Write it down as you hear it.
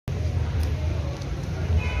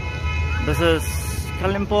This is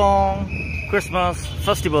Kalimpong Christmas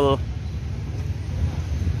Festival.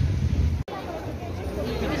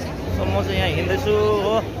 So म चाहिँ यहाँ हिँड्दैछु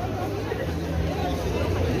हो.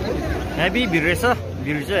 हेभी भिड रहेछ.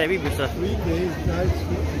 भिड चाहिँ हेभी भिड छ.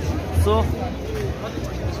 So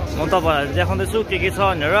म तपाईहरुलाई देखाउँदैछु के छ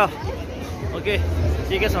भनेर. ओके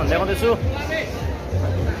के छ भनेर देखाउँदैछु.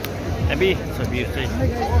 हेभी छ भिड चाहिँ.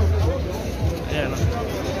 हेर्नु.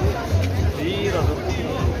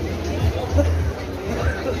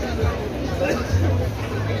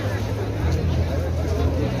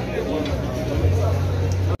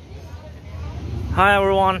 Hi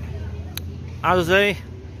everyone. आज चाहिँ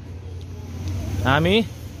हामी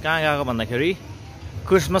कहाँ गएको भन्दाखेरि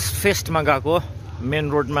क्रिसमस फेस्टमा गएको मेन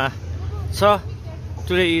रोडमा छ.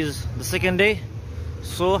 Today is the second day.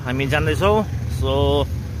 So हामी जान्दैछौँ. सो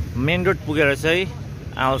मेन रोड पुगेर चाहिँ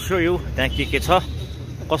I'll show you त्यहाँ के छ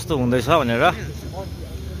कस्तो हुँदैछ भनेर.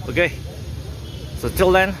 Okay, so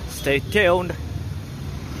till then, stay tuned.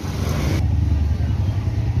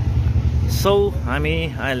 So हामी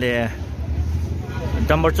अहिले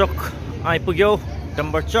डम्बरचोक आइपुग्यो.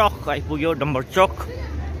 डम्बरचोक.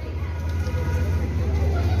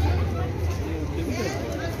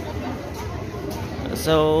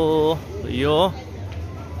 So यो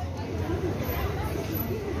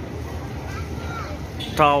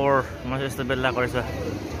टावर मा यस्तो बेल लागेको रहेछ.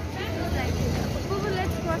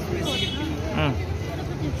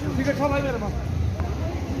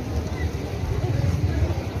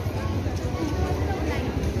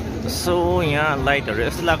 सो यहाँ लाइटहरु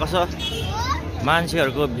यस्तो लागेको छ.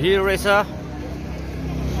 मान्छेहरुको भिड रहेछ.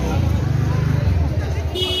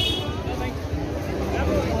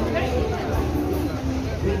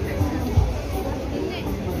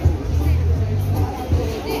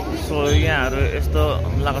 सो यहाँहरु यस्तो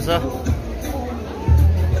लागेको छ.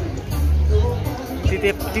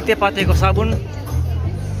 तिते पातेको साबुन.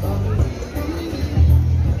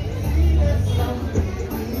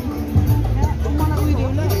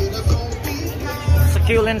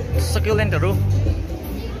 Succulentहरु.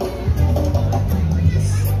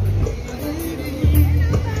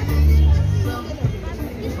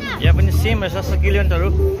 यहाँ पनि सेम रहेछ succulentहरु.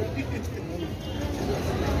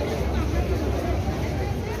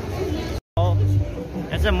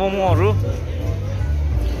 यहाँ चाहिँ मोमोहरु.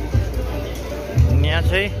 यहाँ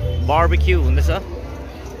चाहिँ बार्बिक्यू हुँदैछ.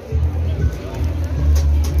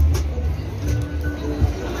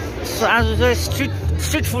 सो आज चाहिँ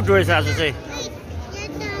स्ट्रीट फुड रहेछ. आज चाहिँ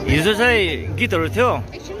हिजो चाहिँ गीतहरु थियो.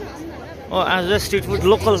 आज चाहिँ street food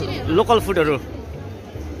local फुडहरु.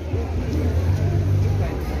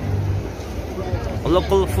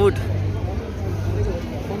 Local food.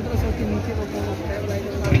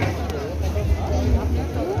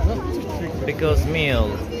 Because meal.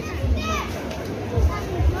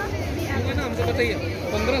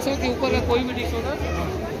 1500 के ऊपर का कोई भी डिश होगा.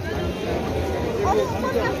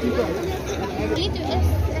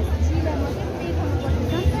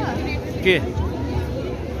 के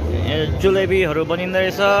जुलेबीहरु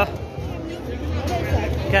बनिँदैछ.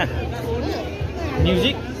 क्या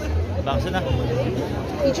म्युजिक भएको छैन.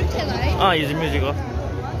 यो म्युजिक हो.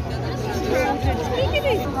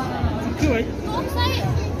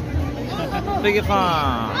 Big fun.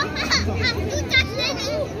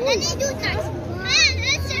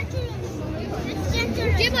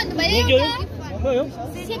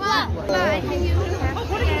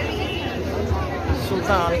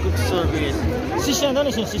 Sultan cook service. Sisyan na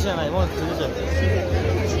siya, sisyan na. Mo dito.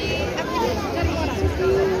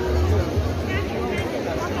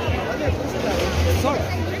 Sorry.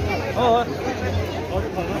 Oh.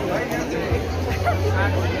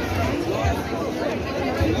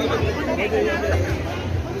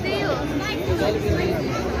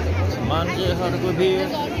 मान्छेहरुको भिड.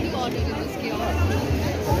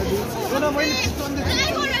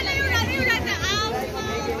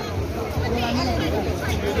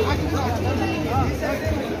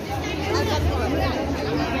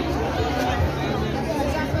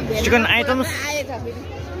 Chicken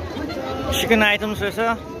items रहेछ.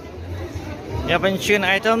 यहाँ पनि chicken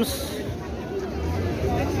items.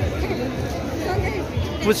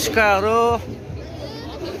 पुच्काहरु.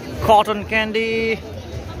 Cotton candy.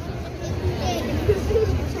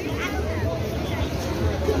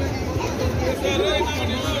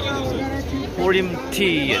 Orim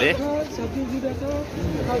tea अरे.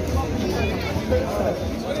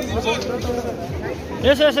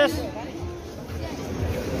 Yes.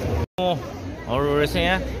 अरु रहेछ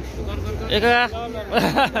यहाँ.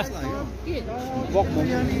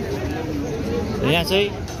 यहाँ चाहिँ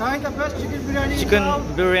चिकन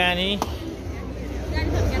बिरयानी.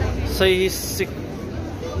 सही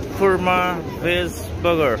Kurma veg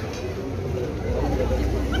burger.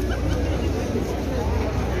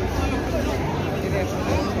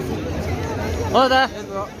 Oh, da.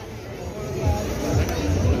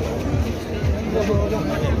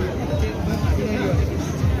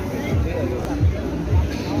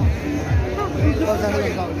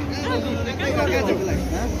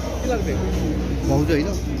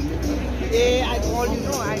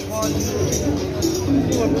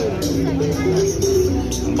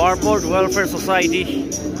 Barport Welfare Society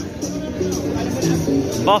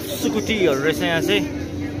Buff Sukuti रहेछ यहाँ चाहिँ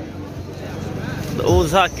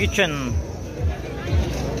ओझा किचन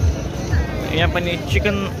यहाँ पनि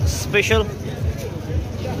चिकन स्पेशल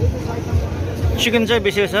चिकन चाहिँ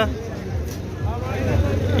बेसी छ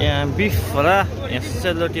यहाँ बिफ होला यहाँ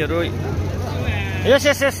सेलरोटीहरू यस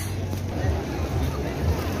यस यस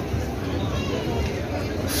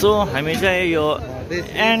सो हामी चाहिँ यो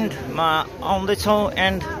एन्डमा आउँदैछौँ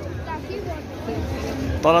एन्ड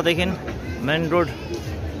तलदेखि मेन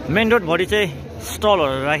रोड भरि चाहिँ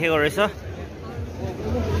स्टलहरू राखेको रहेछ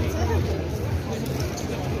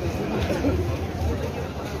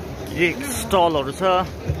एक स्टलहरू छ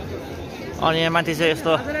अनि यहाँ माथि चाहिँ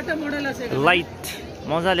यस्तो लाइट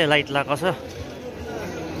मजाले लाइट लगाएको छ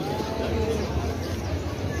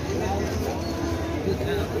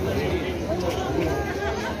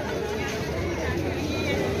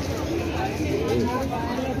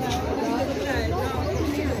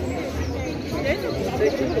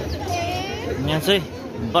यहाँ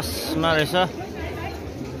चाहिँ बसमा रहेछ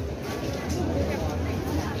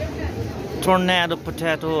tornado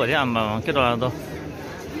potato अरे आम्मा के डरलाग्दो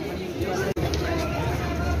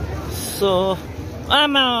सो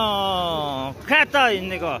आमा कहाँ त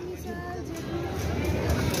हिँडेको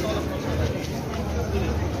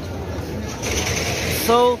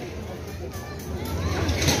सो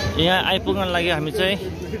यहाँ आइपुग्न लागि हामी चाहिँ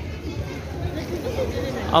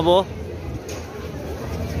अब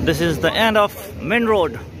this is the end of main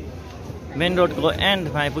road को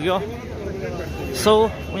एन्डमा आइपुग्यो सो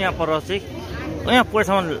यहाँ पर चाहिँ यहाँ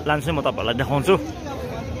पुरैसम्म लान्छु म तपाईँहरूलाई देखाउँछु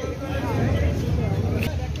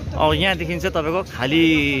अब यहाँदेखि चाहिँ तपाईँको खाली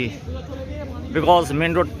बिकज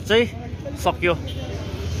मेन रोड चाहिँ सक्यो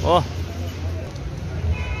हो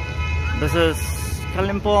this is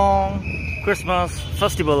Kalimpong Christmas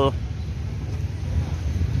festival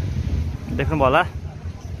देख्नुभयो होला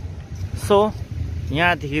सो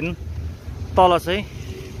यहाँदेखि तल चाहिँ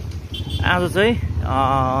आज चाहिँ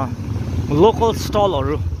लोकल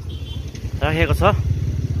स्टलहरू राखेको छ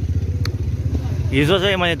हिजो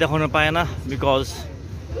चाहिँ मैले देखाउन पाएन बिकज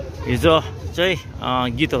हिजो चाहिँ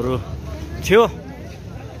गीतहरू थियो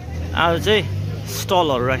आज चाहिँ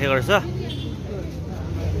स्टलहरू राखेको रहेछ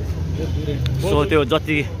सो त्यो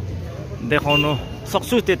जति देखाउनु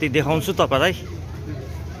सक्छु त्यति देखाउँछु तपाईँलाई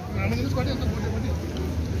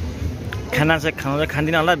खाना चाहिँ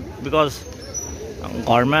खाँदिनँ होला बिकज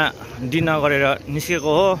घरमा डिनर गरेर निस्केको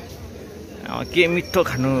हो के मिठो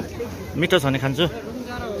छ भने खान्छु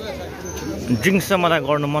ड्रिङ्क्स चाहिँ मलाई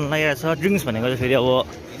गर्नु मन लागिरहेको छ ड्रिङ्क्स भनेको चाहिँ फेरि अब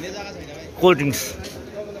कोल्ड ड्रिङ्क्स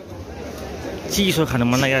चिसो खानु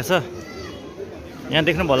मन लागिरहेको छ यहाँ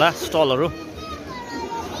देख्नुभयो होला स्टलहरू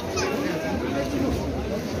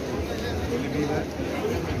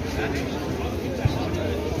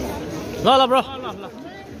ल ल ब्रो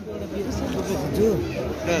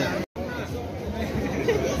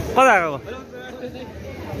कता आएको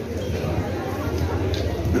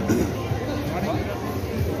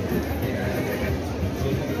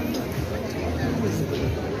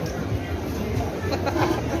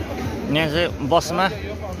यहाँ चाहिँ बसमा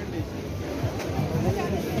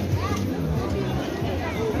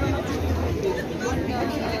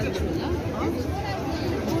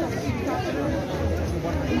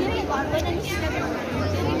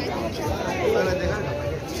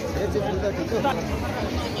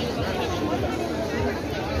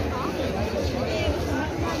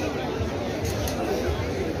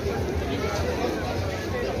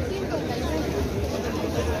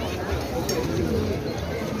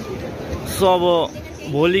सो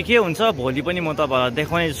अब भोलि के हुन्छ भोलि पनि म तपाईँहरूलाई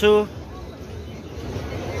देखाउने छु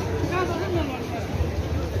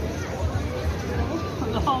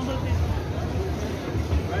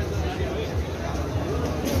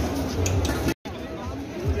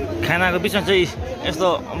खानाको बिचमा चाहिँ यस्तो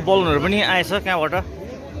बलुनहरू पनि आएछ कहाँबाट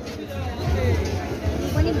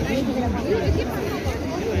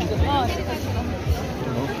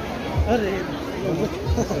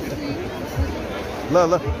ल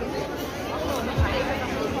ल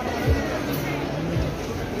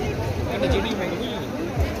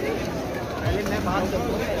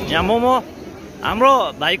यहाँ मोमो हाम्रो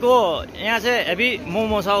भाइको यहाँ चाहिँ हेभी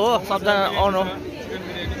मोमो छ हो सबजना आउनु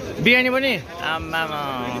बिरयानी पनि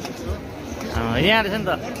यहाँ रहेछ नि त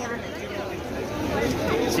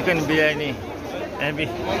chicken biryani heavy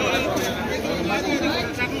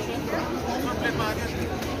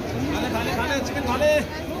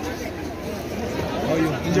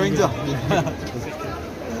enjoy.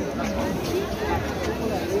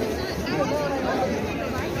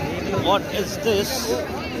 What is this?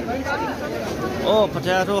 Oh,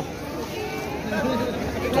 potato.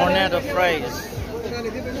 Tornado fries.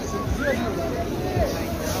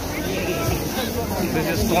 This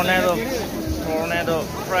is tornado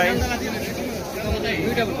fries.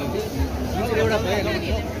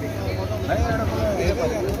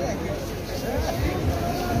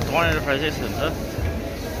 Tornado fries is it, sir?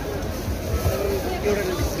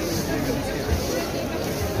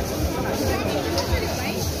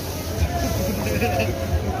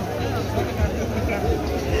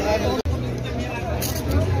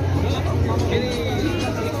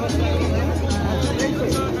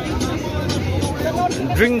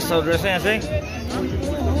 Drinks रहेछ यहाँ चाहिँ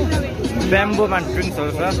ब्याम्बोमा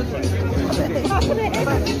ड्रिङ्क्सहरू छ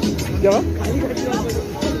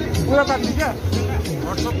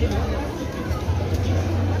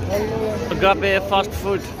Agape fast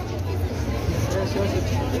food.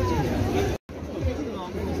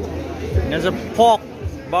 There's a pork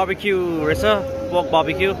barbecue रहेछ pork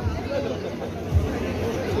barbecue.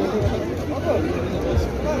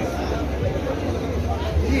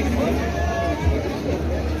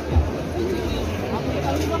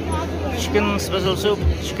 Chicken special soup,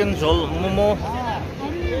 chicken jol momo.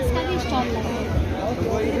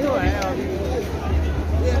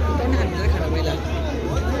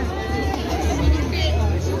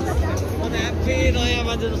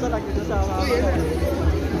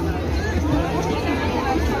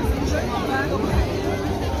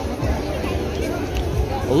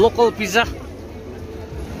 Local pizza.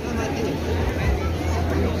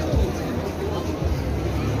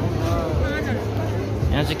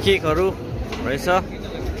 यहाँ चाहिँ केकहरू रहेछ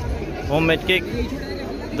homemade cake,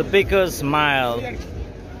 the baker's smile.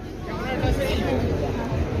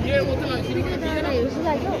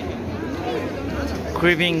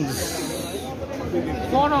 Cravings.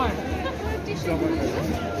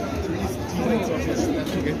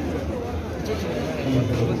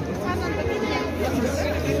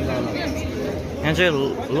 यहाँ चाहिँ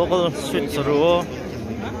लोकल स्विट्सहरू हो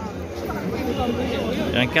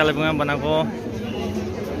यहाँ कालिम्पोङमा बनाएको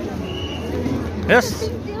यस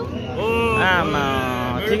आमा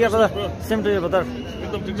ठिक है brother same to you brother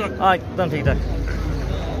एकदम ठिकठाक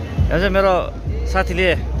यहाँ चाहिँ मेरो साथीले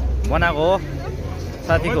बनाएको हो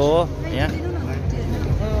साथीको हो यहाँ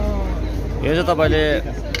यो चाहिँ तपाईले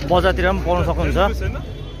बजारतिर पनि पाउन सक्नुहुन्छ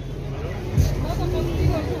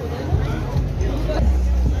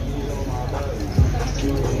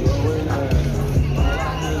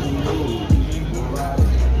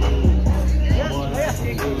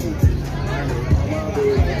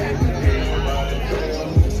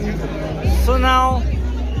So now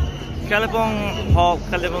Kalimpong Hawk,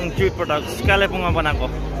 Kalimpong Jute Products, Kalimpongमा बनाएको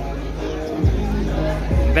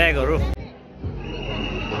ब्यागहरू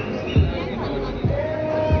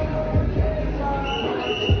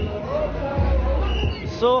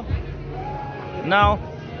So now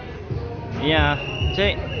यहाँ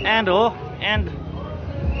चाहिँ एन्ड हो एन्ड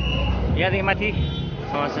यहाँदेखि माथि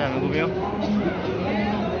समस्या हामी घुम्यौँ